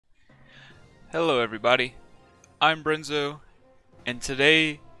Hello everybody, I'm Brenzo, and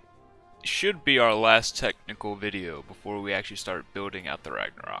today should be our last technical video before we actually start building out the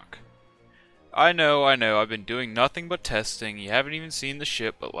Ragnarok. I know, I've been doing nothing but testing. You haven't even seen the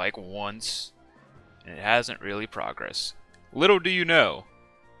ship but like once, and it hasn't really progressed. Little do you know,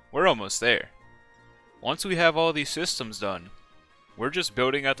 we're almost there. Once we have all these systems done, we're just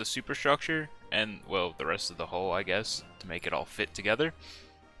building out the superstructure and, well, the rest of the hull, I guess, to make it all fit together,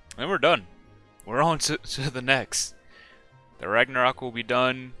 and we're done. We're on to the next. The Ragnarok will be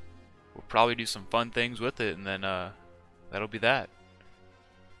done. We'll probably do some fun things with it, and then that'll be that.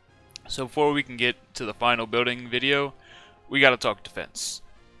 So before we can get to the final building video, we gotta talk defense.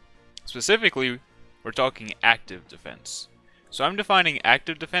 Specifically, we're talking active defense. So I'm defining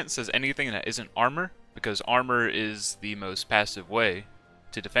active defense as anything that isn't armor, because armor is the most passive way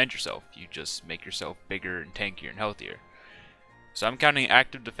to defend yourself. You just make yourself bigger and tankier and healthier. So I'm counting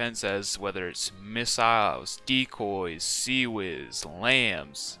active defense as whether it's missiles, decoys, CIWS,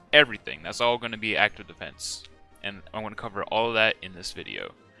 lambs, everything. That's all going to be active defense. And I'm going to cover all of that in this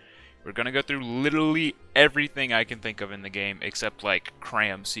video. We're going to go through literally everything I can think of in the game except like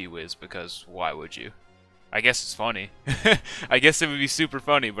cram CIWS, because why would you? I guess it's funny. I guess it would be super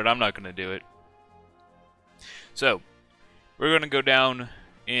funny, but I'm not going to do it. So we're going to go down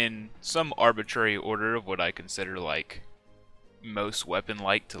in some arbitrary order of what I consider like most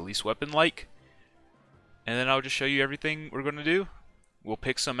weapon-like to least weapon-like, and then I'll just show you everything we're going to do. We'll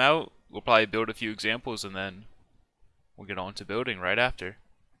pick some out, we'll probably build a few examples, and then we'll get on to building right after,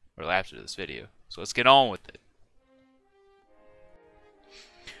 or after this video. So let's get on with it.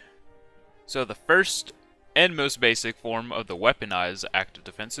 So the first and most basic form of the weaponized active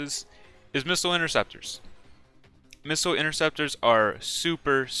defenses is missile interceptors. Missile interceptors are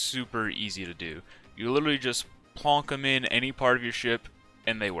super easy to do. You literally just plonk them in any part of your ship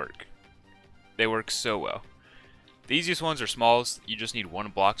and they work. They work so well. The easiest ones are smalls. You just need one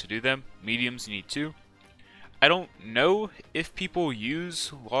block to do them. Mediums, you need two. I don't know if people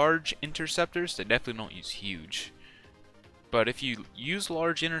use large interceptors. They definitely don't use huge. But if you use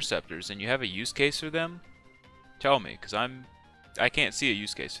large interceptors and you have a use case for them, tell me, because I can't see a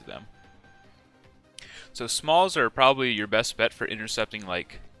use case for them. So smalls are probably your best bet for intercepting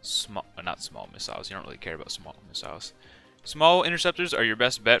like not small missiles. You don't really care about small missiles. Small interceptors are your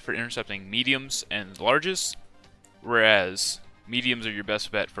best bet for intercepting mediums and larges, whereas mediums are your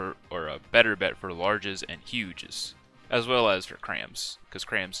best bet for, or a better bet for, larges and huges, as well as for crams, because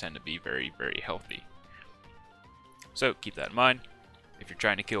crams tend to be very healthy. So keep that in mind. If you're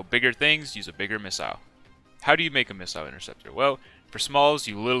trying to kill bigger things, use a bigger missile. How do you make a missile interceptor? Well, for smalls,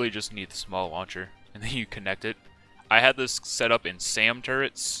 you literally just need the small launcher, and then you connect it. I had this set up in SAM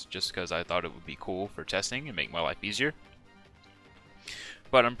turrets just because I thought it would be cool for testing and make my life easier.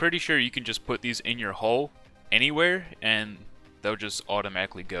 But I'm pretty sure you can just put these in your hull anywhere and they'll just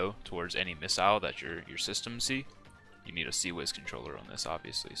automatically go towards any missile that your systems see. You need a CIWS controller on this,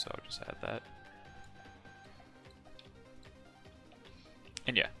 obviously, so I'll just add that.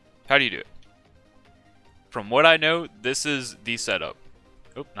 And yeah, how do you do it? From what I know, this is the setup.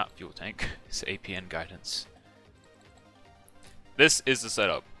 Oh, not fuel tank. It's APN guidance. This is the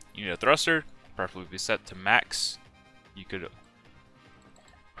setup. You need a thruster, preferably be set to max. You could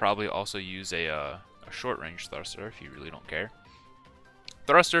probably also use a short range thruster if you really don't care.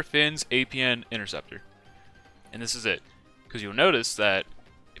 Thruster, fins, APN, interceptor. And this is it. Because you'll notice that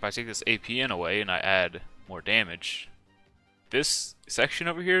if I take this APN away and I add more damage, this section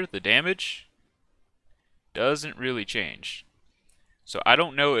over here, the damage, doesn't really change. So I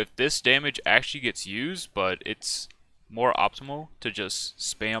don't know if this damage actually gets used, but it's more optimal to just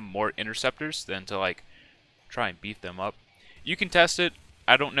spam more interceptors than to like try and beef them up. You can test it.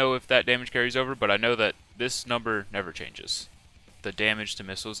 I don't know if that damage carries over, but I know that this number never changes. The damage to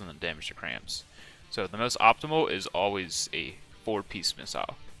missiles and the damage to crams. So the most optimal is always a 4-piece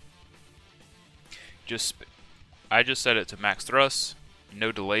missile. I just set it to max thrust,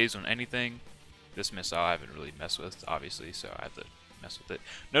 no delays on anything. This missile I haven't really messed with, obviously, so I have to mess with it.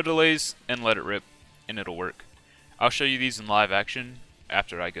 No delays, and let it rip, and it'll work. I'll show you these in live action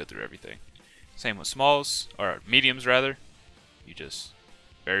after I go through everything. Same with smalls, or mediums rather. You just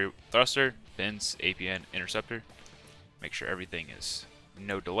vary thruster, fins, APN, interceptor. Make sure everything is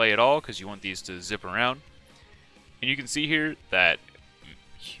no delay at all, because you want these to zip around. And you can see here that,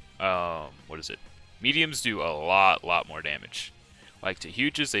 mediums do a lot more damage. Like to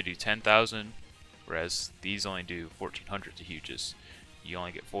huges, they do 10,000, whereas these only do 1,400 to huges. You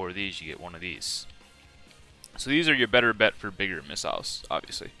only get 4 of these, you get 1 of these. So these are your better bet for bigger missiles,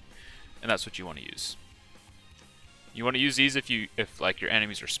 obviously. And that's what you want to use. You want to use these if like your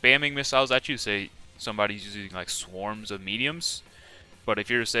enemies are spamming missiles at you, say somebody's using like swarms of mediums. But if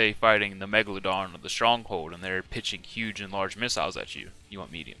you're, say, fighting the Megalodon or the Stronghold and they're pitching huge and large missiles at you, you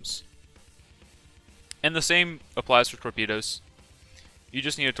want mediums. And the same applies for torpedoes. You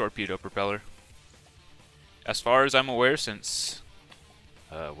just need a torpedo propeller. As far as I'm aware, since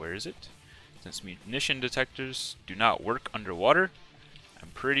where is it? Since munition detectors do not work underwater, I'm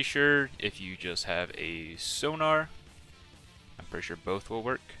pretty sure if you just have a sonar, I'm pretty sure both will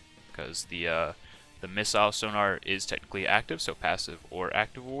work, because the missile sonar is technically active, so passive or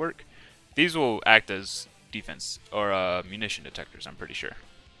active will work. These will act as defense or munition detectors, I'm pretty sure.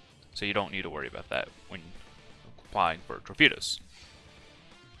 So you don't need to worry about that when applying for torpedoes.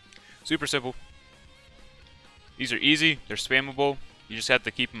 Super simple. These are easy, they're spammable. You just have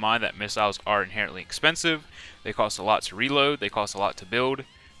to keep in mind that missiles are inherently expensive. They cost a lot to reload, they cost a lot to build.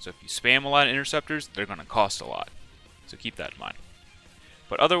 So if you spam a lot of interceptors, they're going to cost a lot. So keep that in mind.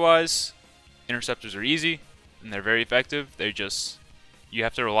 But otherwise, interceptors are easy and they're very effective. You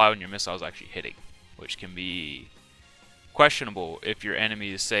have to rely on your missiles actually hitting, which can be questionable if your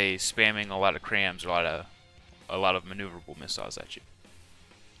enemy is, say, spamming a lot of crams or a lot of maneuverable missiles at you.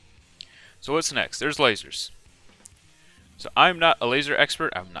 So what's next? There's lasers. So I'm not a laser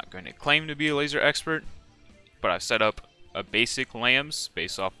expert. I'm not going to claim to be a laser expert, but I've set up a basic LAMS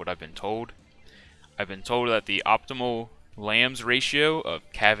based off what I've been told. I've been told that the optimal LAMS ratio of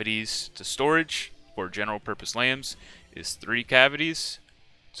cavities to storage for general purpose LAMS is 3 cavities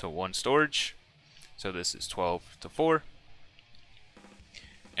to 1 storage. So this is 12 to 4.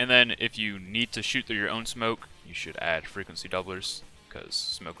 And then if you need to shoot through your own smoke, you should add frequency doublers, because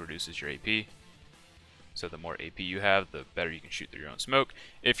smoke reduces your AP. So the more AP you have, the better you can shoot through your own smoke.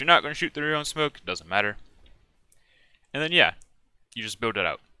 If you're not going to shoot through your own smoke, it doesn't matter. And then yeah, you just build it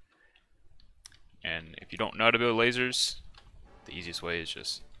out. And if you don't know how to build lasers, the easiest way is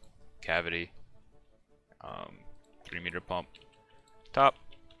just cavity, 3-meter pump, top,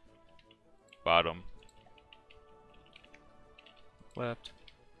 bottom, left,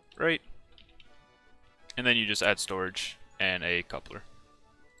 right, and then you just add storage and a coupler.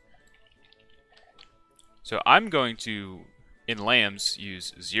 So I'm going to, in LAMS,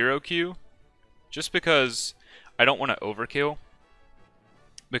 use 0Q, just because I don't want to overkill.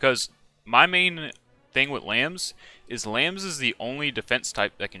 Because my main thing with LAMS is the only defense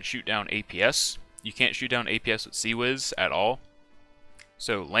type that can shoot down APS. You can't shoot down APS with CIWS at all.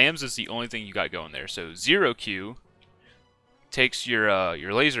 So LAMS is the only thing you got going there. So 0Q takes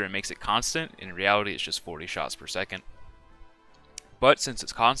your laser and makes it constant. In reality, it's just 40 shots per second. But since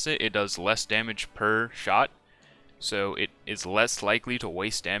it's constant, it does less damage per shot, so it is less likely to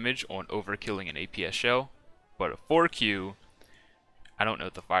waste damage on overkilling an APS shell. But a 4Q, I don't know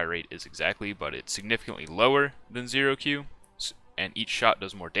what the fire rate is exactly, but it's significantly lower than 0Q, and each shot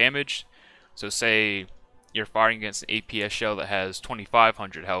does more damage. So say you're firing against an APS shell that has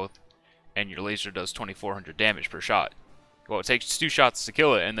 2500 health, and your laser does 2400 damage per shot. Well, it takes 2 shots to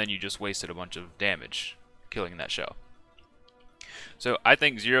kill it, and then you just wasted a bunch of damage killing that shell. So I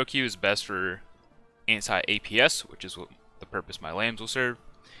think 0Q is best for anti-APS, which is what the purpose my LAMS will serve.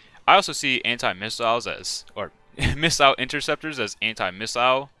 I also see anti-missiles or missile interceptors as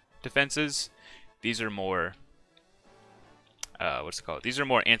anti-missile defenses. These are more, These are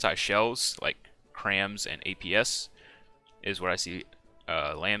more anti-shells, like crams and APS, is what I see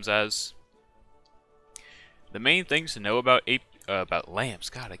LAMS as. The main things to know about LAMS,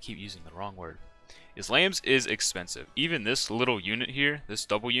 God, I keep using the wrong word, is LAMS is expensive. Even this little unit here, this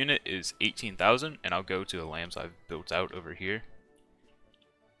double unit, is 18,000, and I'll go to the LAMS I've built out over here.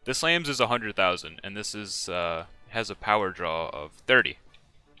 This LAMS is 100,000, and this is has a power draw of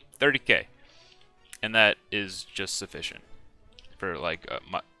 30k, and that is just sufficient for like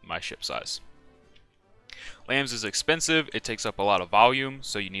my ship size. LAMS is expensive. It takes up a lot of volume,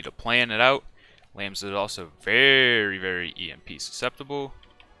 so you need to plan it out. LAMS is also very, very EMP susceptible.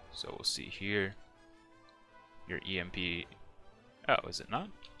 So we'll see here. Your EMP... Oh, is it not?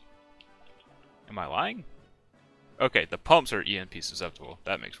 Am I lying? Okay, the pumps are EMP susceptible.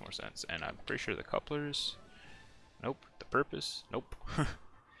 That makes more sense. And I'm pretty sure the couplers... Nope. The purpose? Nope.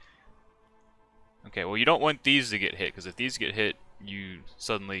 Okay, well you don't want these to get hit, because if these get hit, you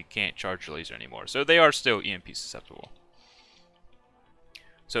suddenly can't charge your laser anymore. So they are still EMP susceptible.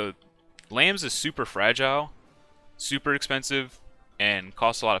 So LAMS is super fragile, super expensive, and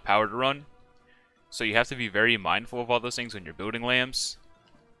costs a lot of power to run. So you have to be very mindful of all those things when you're building LAMS.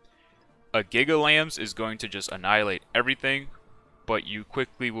 A Giga LAMS is going to just annihilate everything, but you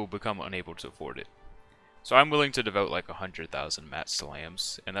quickly will become unable to afford it. So I'm willing to devote like 100,000 mats to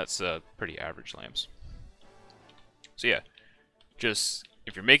LAMS, and that's a pretty average LAMS. So yeah, just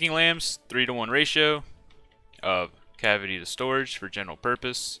if you're making lambs, 3-to-1 ratio of cavity to storage for general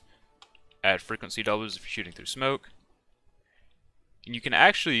purpose. Add frequency doubles if you're shooting through smoke. And you can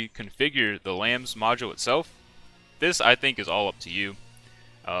actually configure the lambs module itself. This I think is all up to you.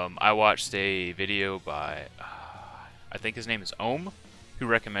 I watched a video by, I think his name is Ohm, who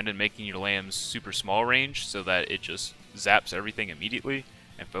recommended making your lambs super small range so that it just zaps everything immediately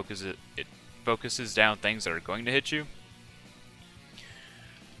and focuses down things that are going to hit you.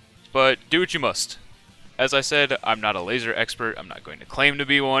 But do what you must. As I said, I'm not a laser expert. I'm not going to claim to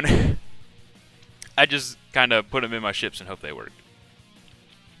be one. I just kind of put them in my ships and hope they work.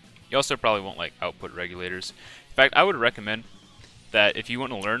 You also probably won't like output regulators. In fact, I would recommend that if you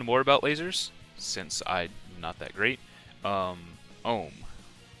want to learn more about lasers, since I'm not that great, Ohm.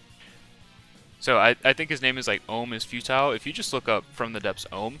 So I think his name is like Ohm is Futile. If you just look up From the Depths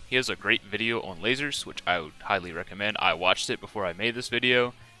Ohm, he has a great video on lasers, which I would highly recommend. I watched it before I made this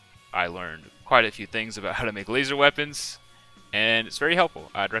video. I learned quite a few things about how to make laser weapons, and it's very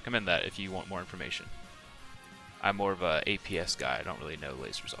helpful. I'd recommend that if you want more information. I'm more of a APS guy. I don't really know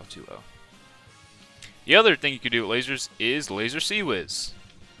lasers all too well. The other thing you can do with lasers is laser CIWS.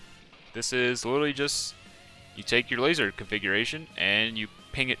 This is literally just, you take your laser configuration and you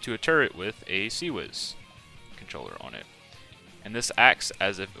ping it to a turret with a CIWS controller on it. And this acts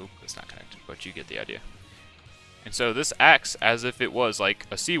as if, oh, it's not connected, but you get the idea. And so this acts as if it was like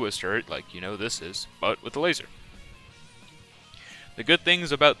a CIWS turret, like you know this is, but with a laser. The good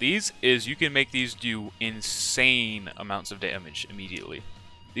things about these is you can make these do insane amounts of damage immediately.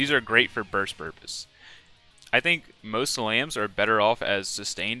 These are great for burst purpose. I think most lambs are better off as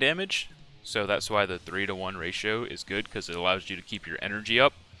sustained damage, so that's why the 3-to-1 ratio is good, because it allows you to keep your energy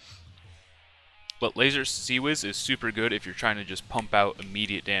up. But laser CIWS is super good if you're trying to just pump out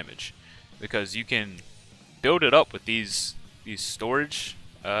immediate damage, because you can build it up with these storage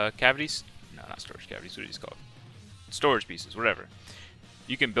cavities. No, not storage cavities. What are these called? Storage pieces, whatever.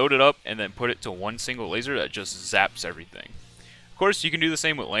 You can build it up and then put it to one single laser that just zaps everything. Of course, you can do the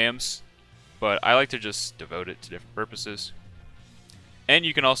same with lambs, but I like to just devote it to different purposes. And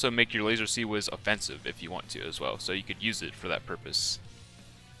you can also make your laser CIWS offensive if you want to as well, so you could use it for that purpose.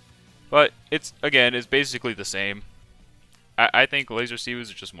 But it's basically the same. I think laser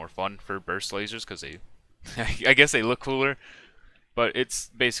CIWS are just more fun for burst lasers because they, I guess they look cooler, but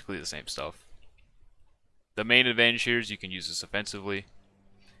it's basically the same stuff. The main advantage here is you can use this offensively,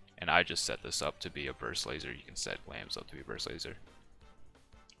 and I just set this up to be a burst laser. You can set lambs up to be a burst laser.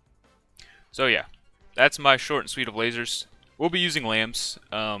 So yeah, that's my short and sweet of lasers. We'll be using lambs.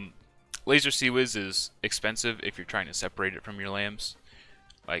 Laser CIWS is expensive if you're trying to separate it from your lambs.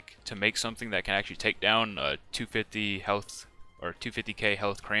 Like, to make something that can actually take down a 250 health or 250k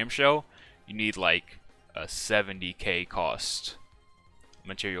health cramshell, you need like a 70k cost,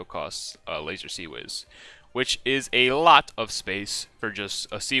 material cost, laser CIWS, which is a lot of space for just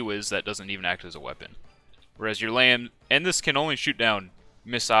a CIWS that doesn't even act as a weapon. Whereas your lamb, and this can only shoot down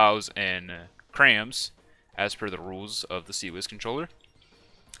missiles and crams as per the rules of the CIWS controller.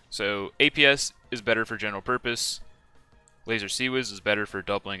 So APS is better for general purpose. Laser CIWS is better for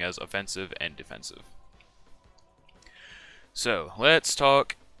doubling as offensive and defensive. So let's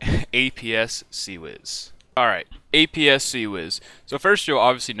talk APS CIWS. Alright, APS CIWS. So first you'll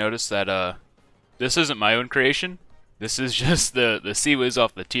obviously notice that this isn't my own creation. This is just the CIWS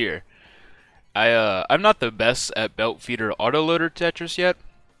off the tier. I'm not the best at belt feeder autoloader Tetris yet.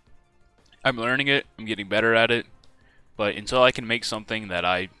 I'm learning it, I'm getting better at it, but until I can make something that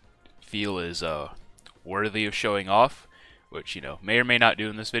I feel is worthy of showing off, which, you know, may or may not do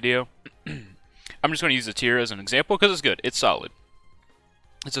in this video, I'm just going to use the tier as an example because it's good, it's solid.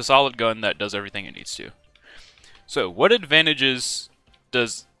 It's a solid gun that does everything it needs to. So, what advantages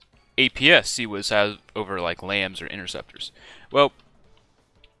does APS CIWS have over like lambs or interceptors? Well,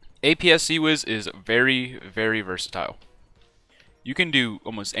 APS CIWS is very, very versatile. You can do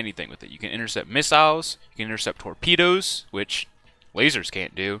almost anything with it. You can intercept missiles, you can intercept torpedoes, which lasers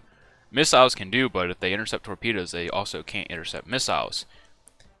can't do. Missiles can do, but if they intercept torpedoes, they also can't intercept missiles.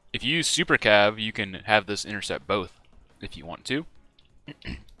 If you use Super Cav, you can have this intercept both if you want to.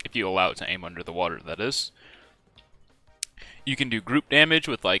 If you allow it to aim under the water, that is. You can do group damage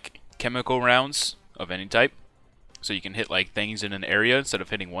with like chemical rounds of any type. So you can hit like things in an area instead of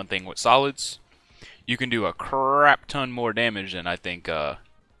hitting one thing with solids. You can do a crap ton more damage than I think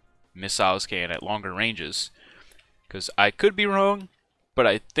missiles can at longer ranges. Because I could be wrong, but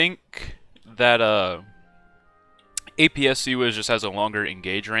I think that APS CIWS just has a longer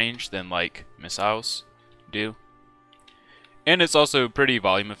engage range than like missiles do. And it's also pretty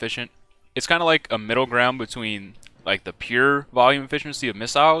volume efficient. It's kind of like a middle ground between like the pure volume efficiency of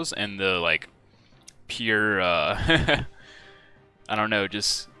missiles and the like pure I don't know,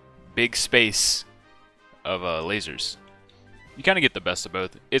 just big space of lasers. You kind of get the best of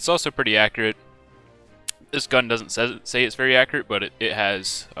both. It's also pretty accurate. This gun doesn't say it's very accurate, but it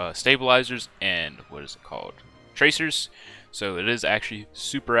has stabilizers and what is it called? Tracers. So it is actually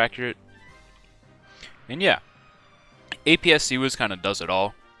super accurate. And yeah, APS CIWS kind of does it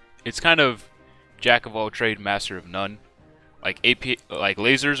all. It's kind of jack of all trade, master of none. Like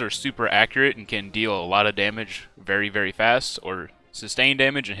lasers are super accurate and can deal a lot of damage very, very fast, or sustain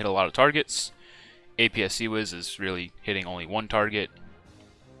damage and hit a lot of targets. APS CIWS is really hitting only one target.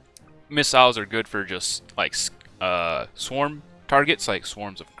 Missiles are good for just like swarm targets, like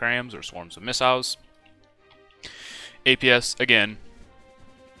swarms of crams or swarms of missiles. APS again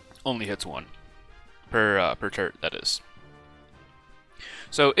only hits one per turret, that is.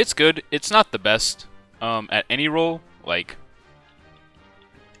 So it's good. It's not the best at any role. Like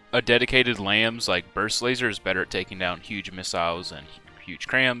a dedicated LAM's like burst laser is better at taking down huge missiles and huge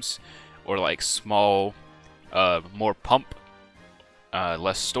crams, or like small, more pump,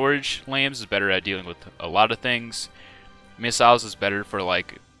 less storage LAMs is better at dealing with a lot of things. Missiles is better for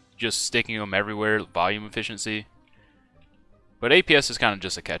like just sticking them everywhere, volume efficiency. But APS is kind of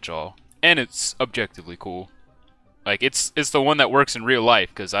just a catch-all, and it's objectively cool. Like it's the one that works in real life,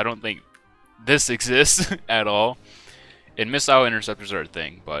 because I don't think this exists at all. And missile interceptors are a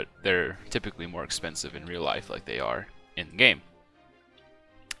thing, but they're typically more expensive in real life, like they are in the game.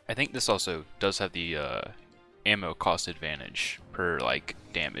 I think this also does have the ammo cost advantage per like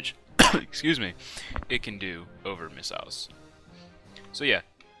damage. Excuse me. It can do over missiles. So yeah,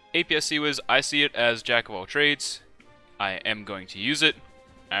 APS CIWS, I see it as jack of all trades. I am going to use it.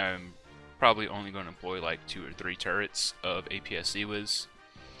 I'm probably only going to employ like 2 or 3 turrets of APS CIWS.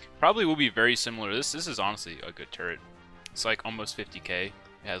 Probably will be very similar to this. This is honestly a good turret. It's like almost 50k. It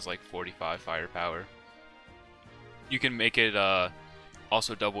has like 45 firepower. You can make it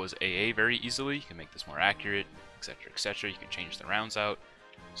also double as AA very easily. You can make this more accurate, etc., etc. You can change the rounds out.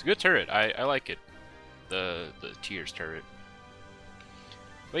 It's a good turret. I like it. The tiers turret.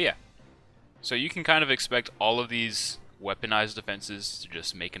 But yeah. So you can kind of expect all of these weaponized defenses to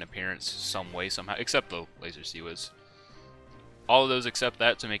just make an appearance some way, somehow, except the laser CIWS. All of those except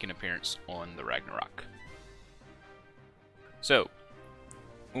that to make an appearance on the Ragnarok. So,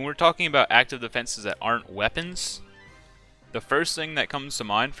 when we're talking about active defenses that aren't weapons, the first thing that comes to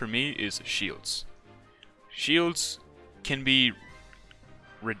mind for me is shields. Shields can be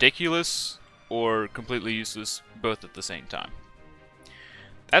ridiculous or completely useless both at the same time.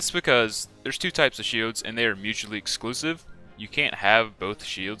 That's because there's 2 types of shields and they are mutually exclusive. You can't have both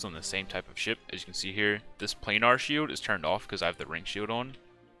shields on the same type of ship. As you can see here, this planar shield is turned off because I have the ring shield on.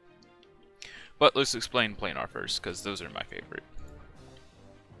 But let's explain planar first, because those are my favorite.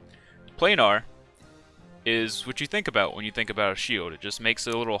 Planar is what you think about when you think about a shield. It just makes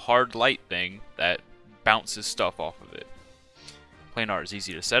a little hard light thing that bounces stuff off of it. Planar is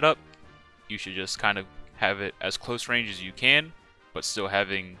easy to set up. You should just kind of have it as close range as you can, but still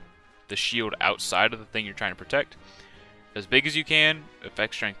having the shield outside of the thing you're trying to protect. As big as you can,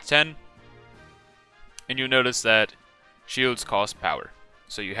 effect strength 10. And you'll notice that shields cost power.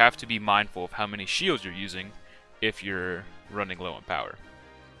 So you have to be mindful of how many shields you're using if you're running low on power.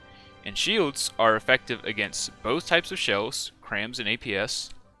 And shields are effective against both types of shells, crams and APS,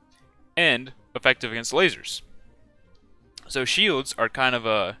 and effective against lasers. So shields are kind of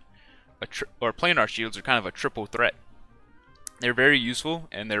or planar shields are kind of a triple threat. They're very useful,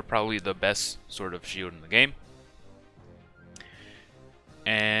 and they're probably the best sort of shield in the game.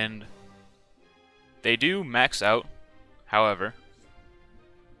 And they do max out, however,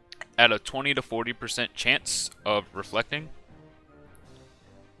 at a 20 to 40% chance of reflecting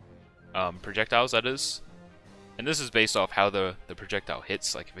projectiles, that is. And this is based off how the projectile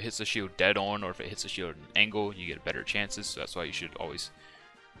hits. Like if it hits the shield dead on, or if it hits the shield at an angle, you get better chances. So that's why you should always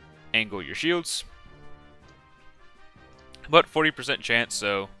angle your shields. But 40% chance,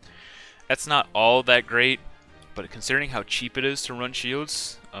 so that's not all that great. But considering how cheap it is to run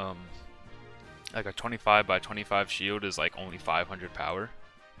shields, like a 25 by 25 shield is like only 500 power.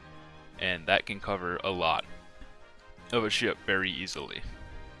 And that can cover a lot of a ship very easily.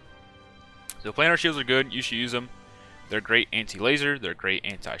 So planar shields are good, you should use them. They're great anti-laser, they're great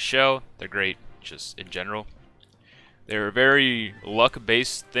anti-shell, they're great just in general. They're a very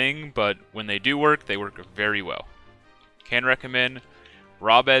luck-based thing, but when they do work, they work very well. Can recommend.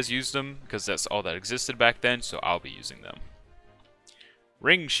 Rob has used them because that's all that existed back then, so I'll be using them.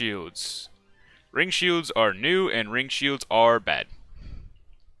 Ring shields. Ring shields are new and ring shields are bad.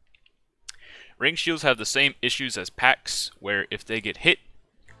 Ring shields have the same issues as packs, where if they get hit,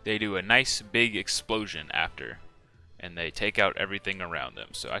 they do a nice big explosion after, and they take out everything around them.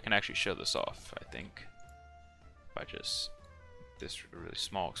 So I can actually show this off, I think, by just this really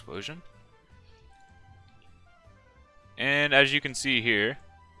small explosion. And as you can see here,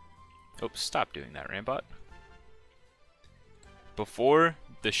 oops, stop doing that, Rambot. Before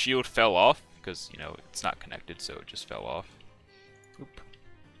the shield fell off, because, you know, it's not connected, so it just fell off. Oop.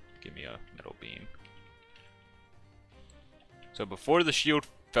 Give me a metal beam. So before the shield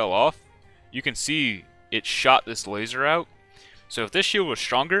fell off, you can see it shot this laser out. So if this shield was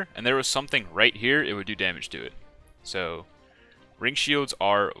stronger and there was something right here, it would do damage to it. So ring shields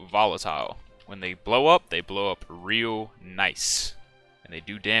are volatile. When they blow up real nice. And they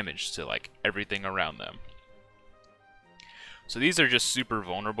do damage to like everything around them. So these are just super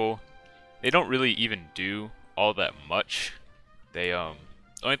vulnerable. They don't really even do all that much. They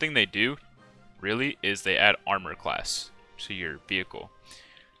the only thing they do really is they add armor class to your vehicle.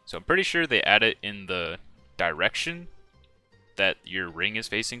 So I'm pretty sure they add it in the direction that your ring is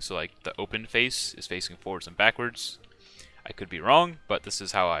facing. So like the open face is facing forwards and backwards. I could be wrong, but this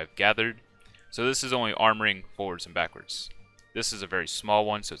is how I've gathered. So this is only armoring forwards and backwards. This is a very small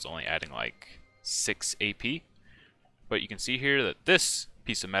one, so it's only adding like 6 AP. But you can see here that this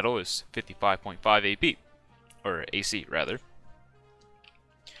piece of metal is 55.5 AP, or AC rather.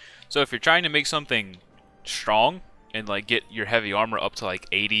 So if you're trying to make something strong and like get your heavy armor up to like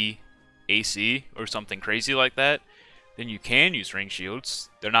 80 AC or something crazy like that, then you can use ring shields.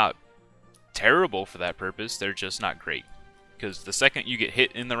 They're not terrible for that purpose, they're just not great. Because the second you get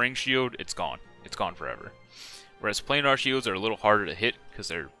hit in the ring shield, it's gone. It's gone forever. Whereas planar shields are a little harder to hit because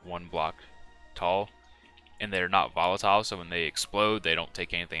they're 1 block tall and they're not volatile, so when they explode, they don't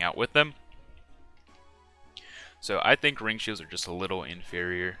take anything out with them. So I think ring shields are just a little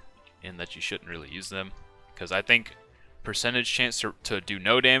inferior in that you shouldn't really use them, because I think percentage chance to do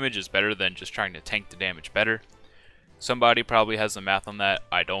no damage is better than just trying to tank the damage better. Somebody probably has the math on that,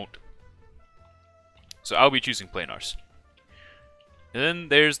 I don't. So I'll be choosing planars. And then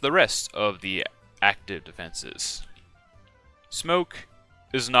there's the rest of the active defenses. Smoke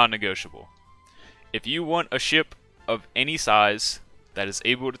is non-negotiable. If you want a ship of any size that is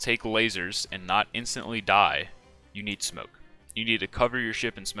able to take lasers and not instantly die, you need smoke. You need to cover your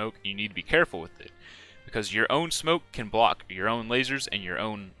ship in smoke. You need to be careful with it, because your own smoke can block your own lasers and your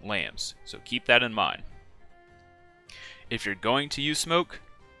own lambs. So keep that in mind. If you're going to use smoke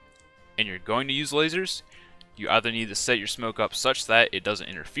and you're going to use lasers, you either need to set your smoke up such that it doesn't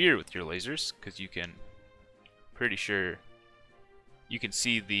interfere with your lasers, because you can, pretty sure, you can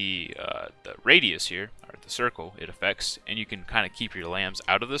see the radius here, or the circle it affects, and you can kind of keep your lambs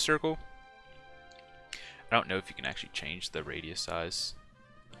out of the circle. I don't know if you can actually change the radius size.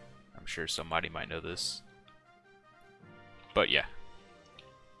 I'm sure somebody might know this. But yeah,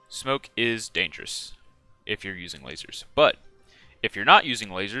 smoke is dangerous if you're using lasers. But if you're not using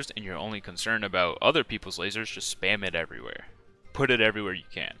lasers and you're only concerned about other people's lasers, just spam it everywhere. Put it everywhere you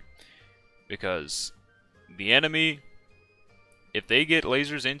can. Because the enemy, if they get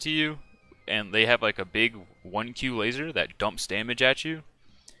lasers into you and they have like a big 1Q laser that dumps damage at you,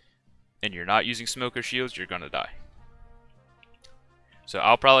 and you're not using smoke or shields, you're gonna die. So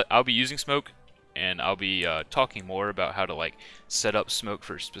I'll be using smoke, and I'll be talking more about how to like set up smoke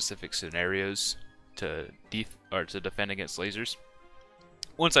for specific scenarios to defend against lasers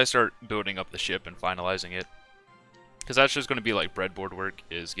once I start building up the ship and finalizing it. Because that's just going to be like breadboard work,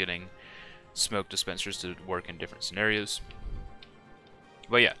 is getting smoke dispensers to work in different scenarios.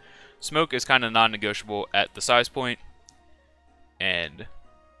 But yeah, smoke is kind of non-negotiable at the size point, and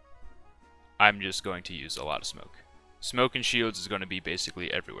I'm just going to use a lot of smoke. Smoke and shields is going to be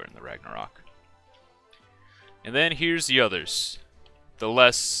basically everywhere in the Ragnarok. And then here's the others. The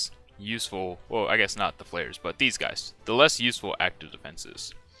less useful, well, I guess not the flares, but these guys. The less useful active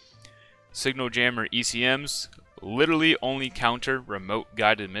defenses. Signal jammer ECMs literally only counter remote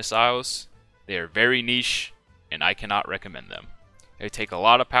guided missiles. They are very niche, and I cannot recommend them. They take a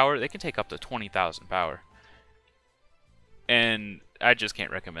lot of power. They can take up to 20,000 power. And I just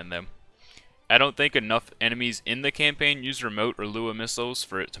can't recommend them. I don't think enough enemies in the campaign use remote or Lua missiles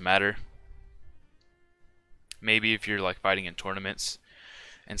for it to matter. Maybe if you're like fighting in tournaments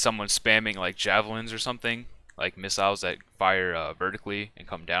and someone's spamming like javelins or something, like missiles that fire vertically and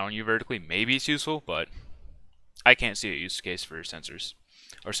come down on you vertically, maybe it's useful, but I can't see a use case for sensors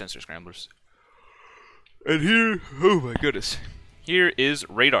or sensor scramblers. And here, oh my goodness, here is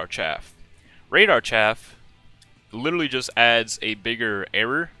radar chaff. Radar chaff literally just adds a bigger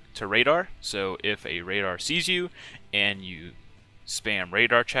error to radar. So if a radar sees you and you spam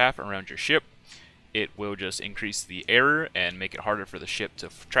radar chaff around your ship, it will just increase the error and make it harder for the ship to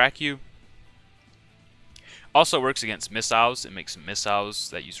track you. Also works against missiles. It makes missiles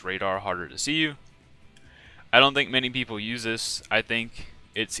that use radar harder to see you. I don't think many people use this. I think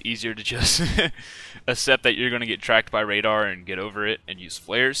it's easier to just accept that you're going to get tracked by radar and get over it and use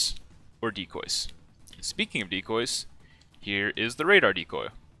flares or decoys. Speaking of decoys, here is the radar decoy.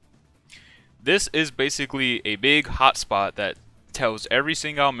 This is basically a big hotspot that tells every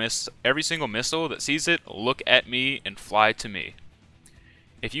single missile that sees it, look at me and fly to me.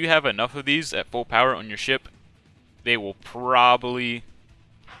 If you have enough of these at full power on your ship, they will probably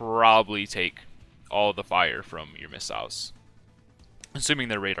take all the fire from your missiles, assuming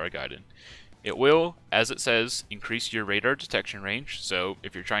they're radar guided. It will, as it says, increase your radar detection range, so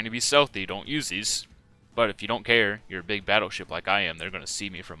if you're trying to be stealthy, don't use these. But if you don't care, you're a big battleship like I am, they're going to see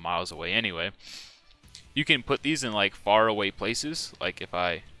me from miles away anyway. You can put these in like far away places, like if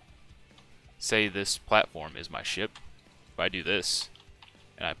I say this platform is my ship, if I do this,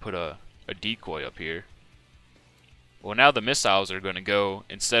 and I put a decoy up here, well now the missiles are going to go,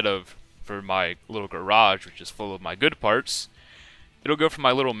 instead of for my little garage which is full of my good parts, it'll go for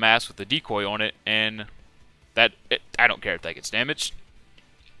my little mast with the decoy on it, and I don't care if that gets damaged.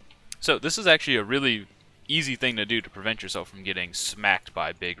 So this is actually a really easy thing to do to prevent yourself from getting smacked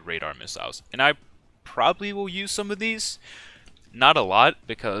by big radar missiles. And I probably will use some of these, not a lot,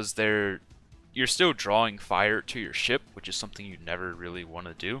 because you're still drawing fire to your ship, which is something you never really want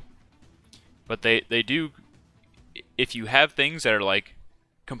to do. But they do, if you have things that are like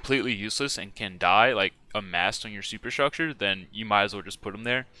completely useless and can die, like a mast on your superstructure, then you might as well just put them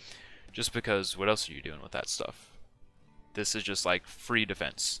there, just because what else are you doing with that stuff? This is just like free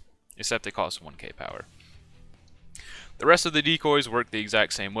defense, except they cost 1k power. The rest of the decoys work the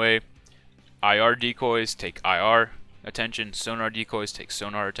exact same way. IR decoys take IR attention, sonar decoys take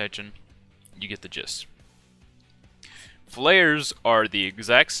sonar attention. You get the gist. Flares are the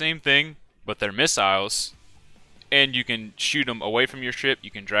exact same thing, but they're missiles, and you can shoot them away from your ship, you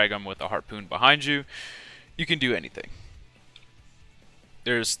can drag them with a harpoon behind you, you can do anything.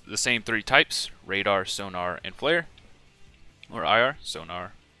 There's the same three types: radar, sonar, and flare. Or IR,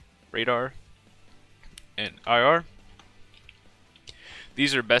 sonar, radar, and IR.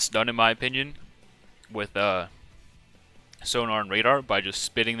 These are best done, in my opinion, with sonar and radar by just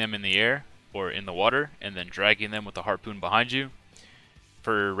spitting them in the air or in the water and then dragging them with a harpoon behind you.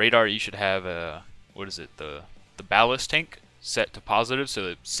 For radar, you should have the ballast tank set to positive, so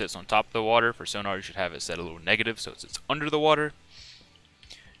it sits on top of the water. For sonar, you should have it set a little negative, so it sits under the water.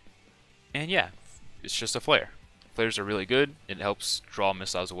 And yeah, it's just a flare. Flares are really good. It helps draw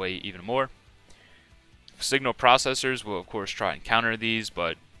missiles away even more. Signal processors will of course try and counter these,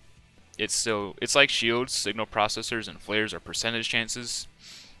 but it's like shields. Signal processors and flares are percentage chances.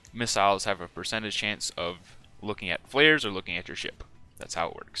 Missiles have a percentage chance of looking at flares or looking at your ship. That's how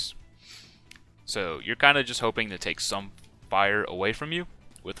it works. So you're kind of just hoping to take some fire away from you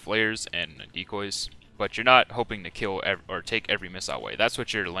with flares and decoys, but you're not hoping to kill or take every missile away. That's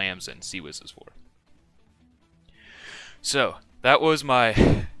what your lambs and CIWS is for. So that was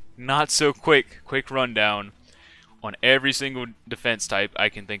my not so quick rundown on every single defense type I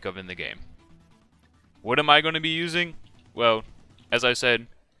can think of in the game. What am I going to be using? Well, as I said,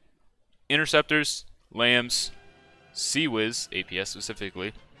 interceptors, lambs, CIWS, APS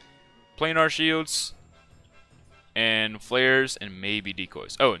specifically, planar shields, and flares, and maybe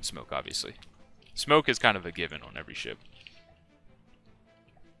decoys. Oh, and smoke, obviously. Smoke is kind of a given on every ship.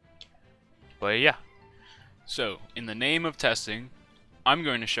 But yeah. So, in the name of testing, I'm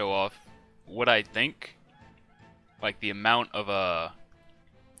going to show off what I think, like the amount of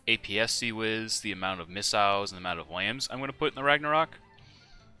APS CIWS, the amount of missiles, and the amount of lambs I'm going to put in the Ragnarok.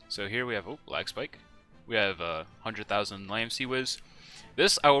 So here we have, oh, lag spike. We have 100,000 lamb CIWS.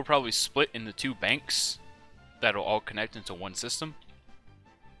 This I will probably split into two banks that'll all connect into one system.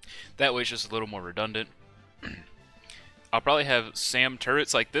 That way it's just a little more redundant. I'll probably have SAM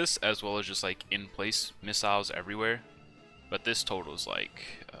turrets like this, as well as just like in-place missiles everywhere. But this totals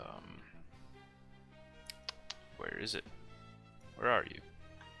like, where is it? Where are you?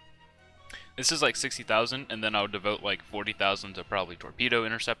 This is like 60,000, and then I'll devote like 40,000 to probably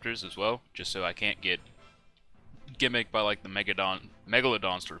interceptors as well, just so I can't get gimmicked by like the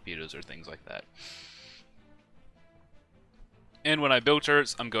Megalodon's torpedoes or things like that. And when I build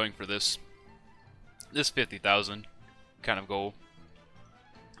turrets, I'm going for this 50,000 kind of goal.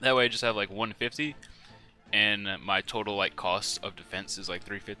 That way I just have like 150, and my total like cost of defense is like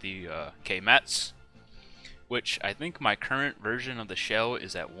 350k mats, which I think my current version of the shell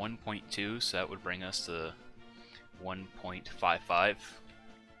is at 1.2, so that would bring us to 1.55.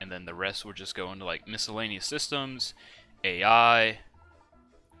 and then the rest will just go into like miscellaneous systems, AI,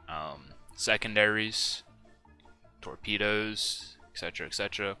 secondaries, torpedoes,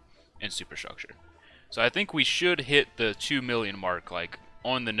 etc., and superstructure. So I think we should hit the 2 million mark like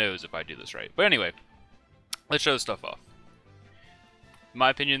on the nose if I do this right. But anyway, let's show this stuff off. In my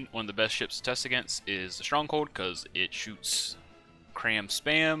opinion, one of the best ships to test against is the Stronghold because it shoots cram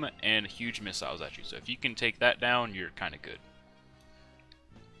spam and huge missiles at you. So if you can take that down, you're kind of good.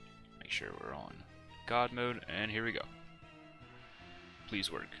 Make sure we're on God mode, and here we go.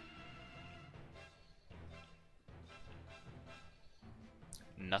 Please work.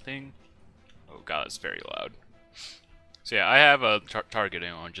 Nothing. Oh god, it's very loud. So yeah, I have a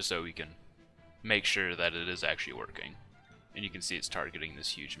targeting on just so we can make sure that it is actually working. And you can see it's targeting this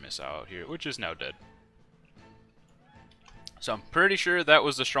huge missile out here, which is now dead. So I'm pretty sure that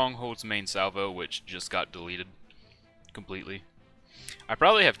was the Stronghold's main salvo, which just got deleted completely. I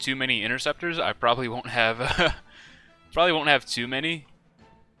probably have too many interceptors. I probably won't have too many,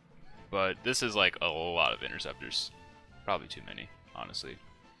 but this is like a lot of interceptors. Probably too many, honestly.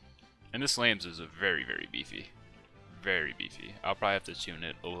 And this Lambs is a very, very beefy. Very beefy. I'll probably have to tune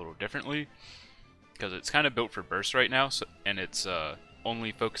it a little differently because it's kind of built for burst right now, so, and it's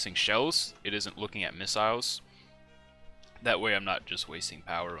only focusing shells. It isn't looking at missiles. That way I'm not just wasting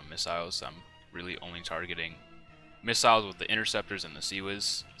power on missiles. I'm really only targeting missiles with the interceptors and the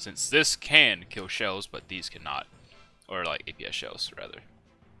CIWS, since this can kill shells, but these cannot. Or like APS shells, rather.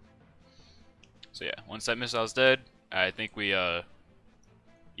 So yeah, once that missile's dead, I think we got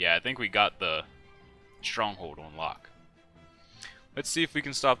the Stronghold on lock. Let's see if we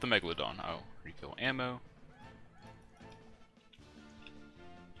can stop the Megalodon. Oh, refill ammo.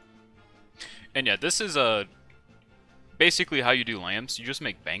 And yeah, this is basically how you do Lambs. You just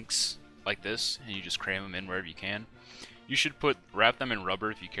make banks like this, and you just cram them in wherever you can. You should wrap them in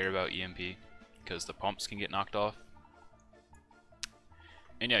rubber if you care about EMP, because the pumps can get knocked off.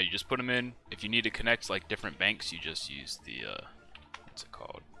 And yeah, you just put them in. If you need to connect like different banks, you just use the what's it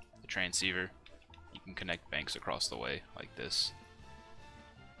called? The transceiver. You can connect banks across the way like this.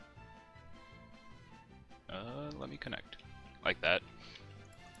 Let me connect like that.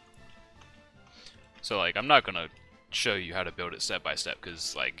 So like, I'm not gonna show you how to build it step by step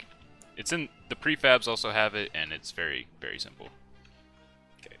because like it's in the prefabs also have it, and it's very, very simple.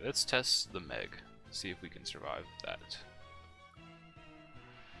 Okay, let's test the Meg. See if we can survive that.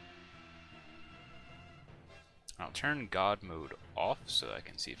 I'll turn God mode off so that I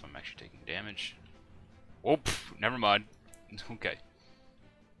can see if I'm actually taking damage. Oh, never mind. Okay.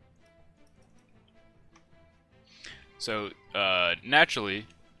 So, naturally,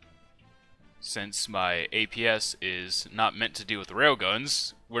 since my APS is not meant to deal with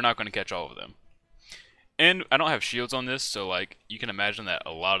railguns, we're not going to catch all of them. And I don't have shields on this, so like you can imagine that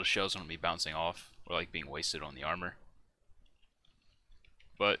a lot of shells are going to be bouncing off or like being wasted on the armor.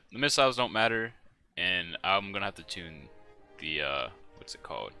 But the missiles don't matter, and I'm going to have to tune the, what's it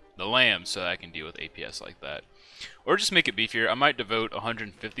called? The Lamb, so that I can deal with APS like that. Or just make it beefier. I might devote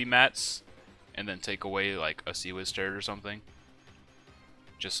 150 mats and then take away like a CIWS turret or something,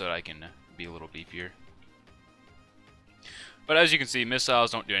 just so that I can be a little beefier. But as you can see,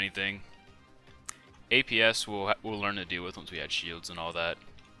 missiles don't do anything. APS we'll learn to deal with once we add shields and all that.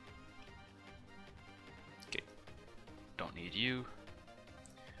 Okay, don't need you.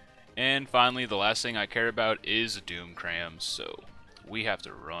 And finally, the last thing I care about is Doom crams, so we have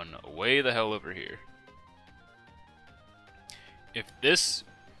to run way the hell over here. If this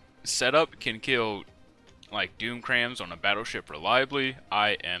setup can kill like Doom crams on a battleship reliably,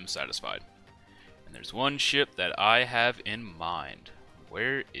 I am satisfied. And there's one ship that I have in mind.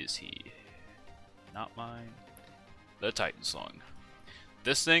 Where is he? Not mine. The Titan Slung.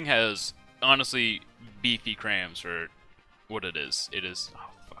 This thing has honestly beefy crams for what it is. It is. Oh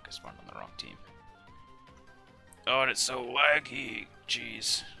fuck! I spawned on the wrong team. Oh, and it's so laggy.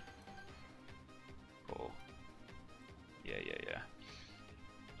 Jeez. Cool. Yeah.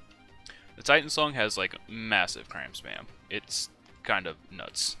 The Titan Slung has like massive cram spam. It's kind of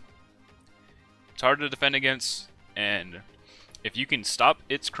nuts. It's hard to defend against, and if you can stop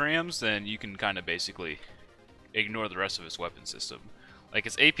its crams, then you can kind of basically ignore the rest of its weapon system. Like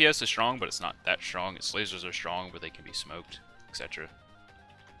its APS is strong, but it's not that strong. Its lasers are strong, but they can be smoked, etc.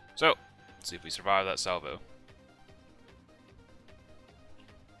 So, let's see if we survive that salvo.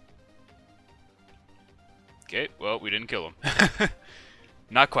 Okay, well, we didn't kill him.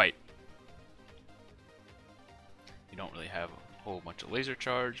 Not quite. We don't really have a whole bunch of laser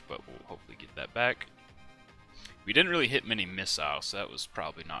charge, but we'll hopefully get that back. We didn't really hit many missiles, so that was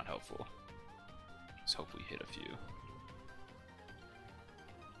probably not helpful. Let's hope we hit a few.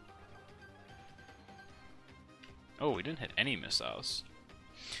 Oh, we didn't hit any missiles.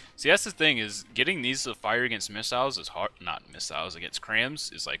 See, that's the thing, is getting these to fire against missiles is hard. Not missiles, against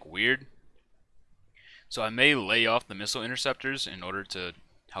crams is like weird. So I may lay off the missile interceptors in order to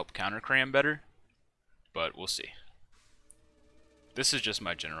help counter cram better, but we'll see. This is just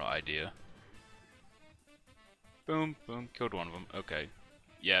my general idea. Boom, boom, killed one of them. Okay.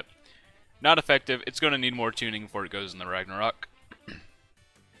 Yep. Not effective. It's going to need more tuning before it goes in the Ragnarok.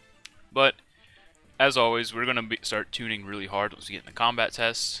 But, as always, we're going to start tuning really hard once we get in the combat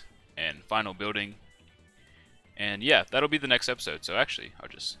tests and final building. And yeah, that'll be the next episode. So actually, I'll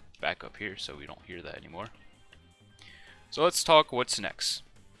just back up here so we don't hear that anymore. So let's talk what's next.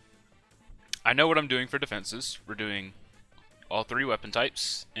 I know what I'm doing for defenses. We're doing all 3 weapon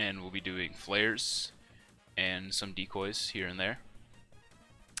types, and we'll be doing flares and some decoys here and there,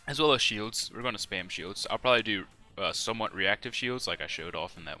 as well as shields. We're going to spam shields. I'll probably do somewhat reactive shields like I showed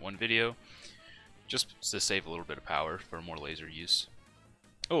off in that one video, just to save a little bit of power for more laser use.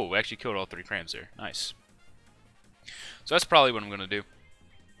 Oh, we actually killed all 3 crams there. Nice. So that's probably what I'm going to do.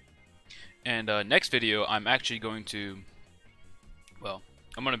 And next video, I'm actually going to, well,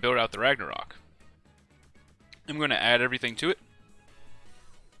 I'm going to build out the Ragnarok. I'm going to add everything to it.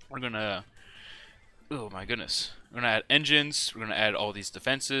 We're going to, oh my goodness, we're going to add engines, we're going to add all these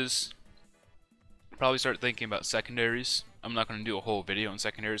defenses. Probably start thinking about secondaries. I'm not going to do a whole video on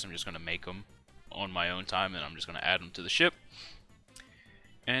secondaries, I'm just going to make them on my own time, and I'm just going to add them to the ship.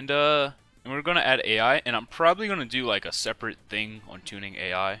 And we're going to add AI, and I'm probably going to do like a separate thing on tuning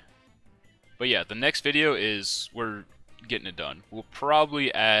AI. But yeah, the next video is, we're getting it done. We'll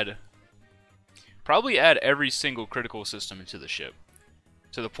probably add every single critical system into the ship,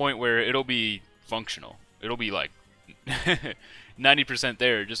 to the point where it'll be functional. It'll be like 90%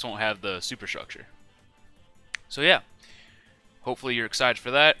 there, it just won't have the superstructure. So yeah, hopefully you're excited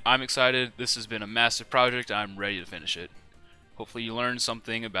for that. I'm excited. This has been a massive project. I'm ready to finish it. Hopefully you learned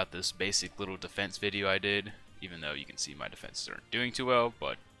something about this basic little defense video I did, even though you can see my defenses aren't doing too well,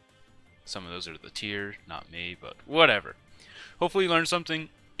 but some of those are the tier, not me, but whatever. Hopefully you learned something.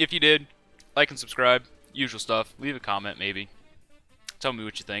 If you did, like and subscribe, usual stuff. Leave a comment maybe. Tell me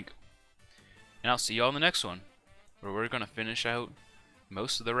what you think. And I'll see y'all in the next one, where we're going to finish out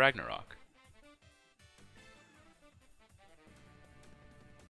most of the Ragnarok.